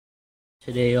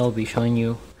Today I'll be showing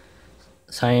you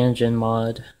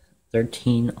CyanogenMod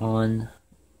 13 on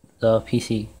the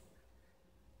PC.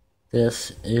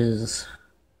 This is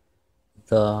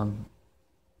the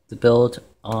build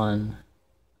on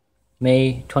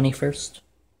May 21st,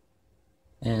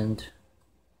 and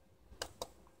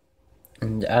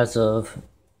as of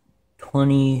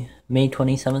May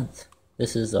 27th,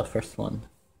 this is the first one.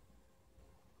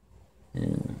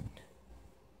 And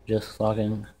just log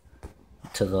in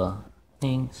to the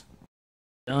things.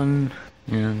 Done,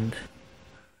 and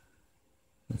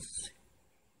let's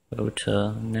go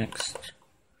to next,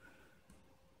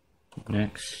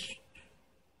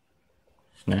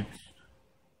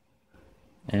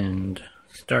 and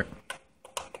start.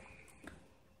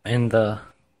 And the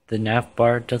nav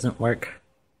bar doesn't work.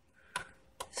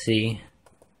 See,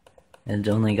 it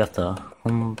only got the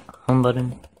home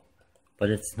button,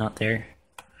 but it's not there.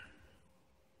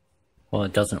 Well,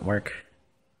 it doesn't work.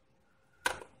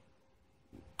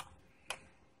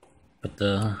 But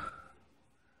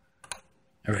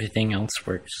everything else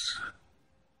works.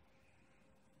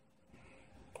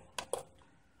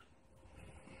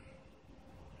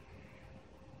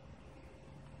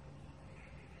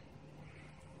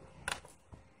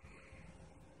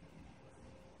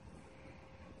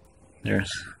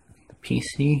 There's the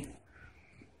PC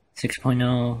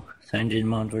 6.0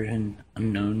 CyanogenMod version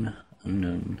unknown,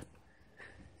 and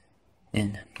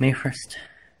May 1st.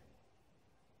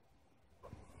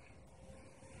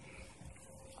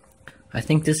 I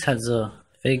think this has a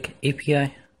Fig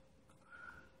API.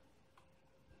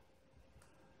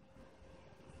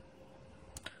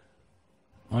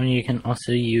 Or you can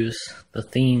also use the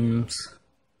themes.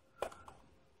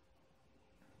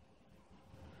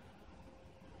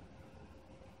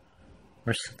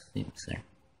 Where's the themes there?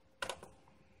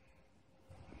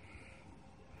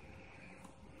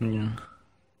 Yeah.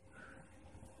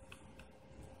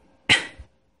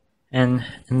 And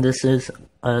this is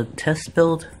a test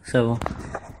build, so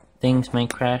things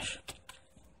might crash.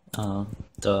 The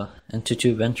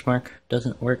Antutu benchmark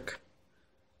doesn't work.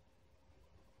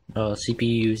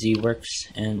 CPU Z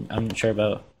works, and I'm not sure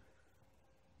about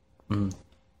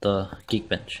the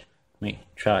Geekbench. Might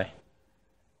try.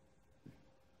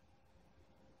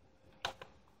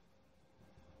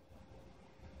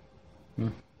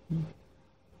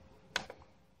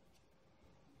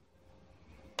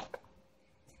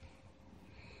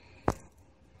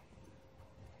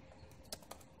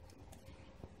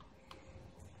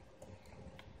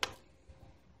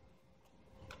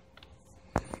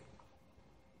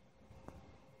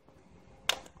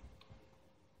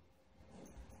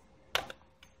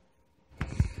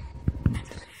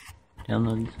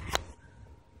 Download.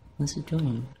 What's it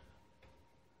doing?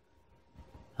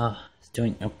 It's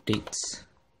doing updates.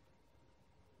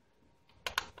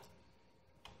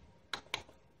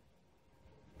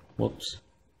 Whoops.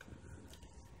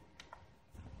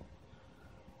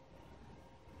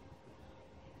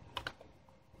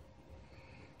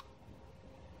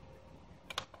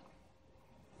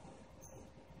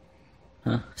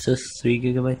 So 3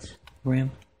 gigabytes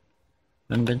RAM.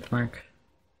 Run benchmark.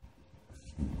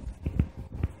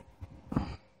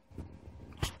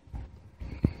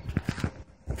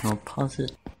 I'll pause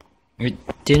it. It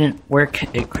didn't work,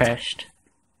 it crashed.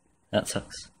 That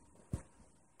sucks.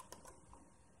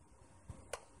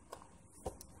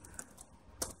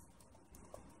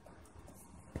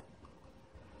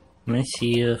 Let me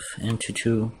see if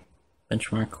Antutu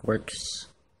benchmark works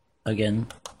again.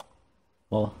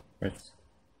 Well, works.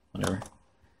 Whatever.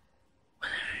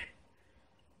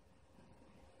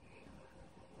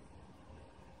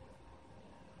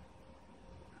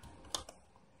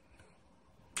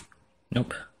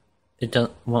 Nope. It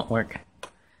won't work.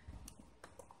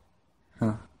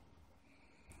 Huh.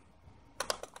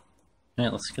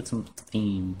 Alright, let's get some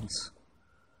themes.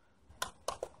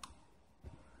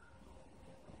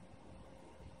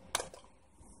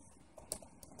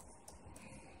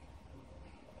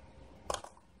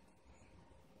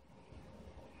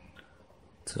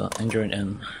 So Android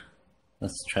M.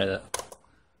 Let's try that.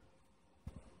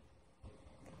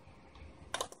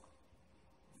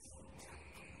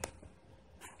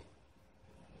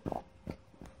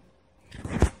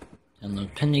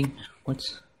 Download pending.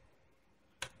 What's...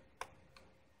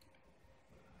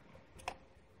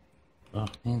 Oh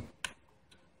man.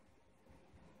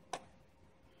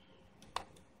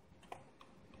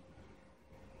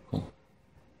 Cool.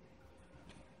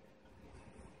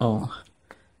 Oh.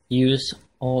 Use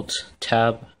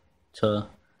Alt-Tab to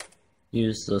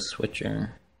use the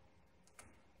switcher.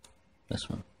 This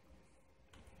one.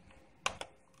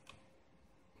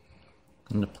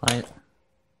 And apply it.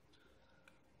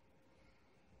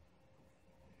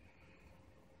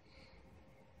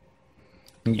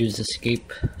 use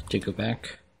escape to go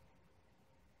back,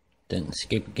 then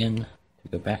escape again to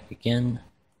go back again.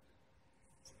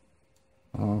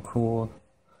 Oh, cool.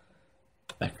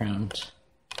 Background.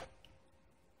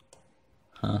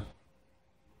 Huh.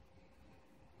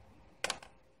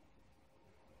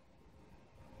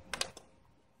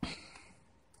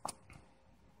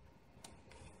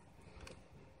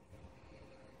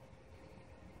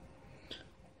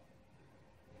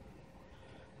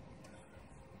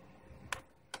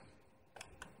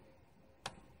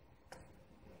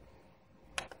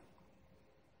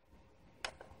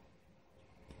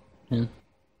 Hmm.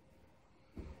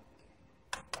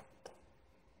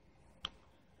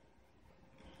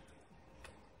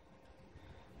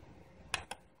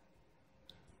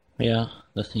 Yeah,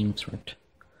 the themes worked.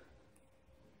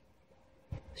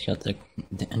 It's got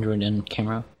the Android N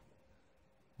camera.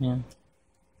 Yeah.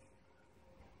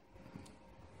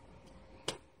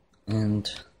 And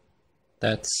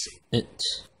that's it.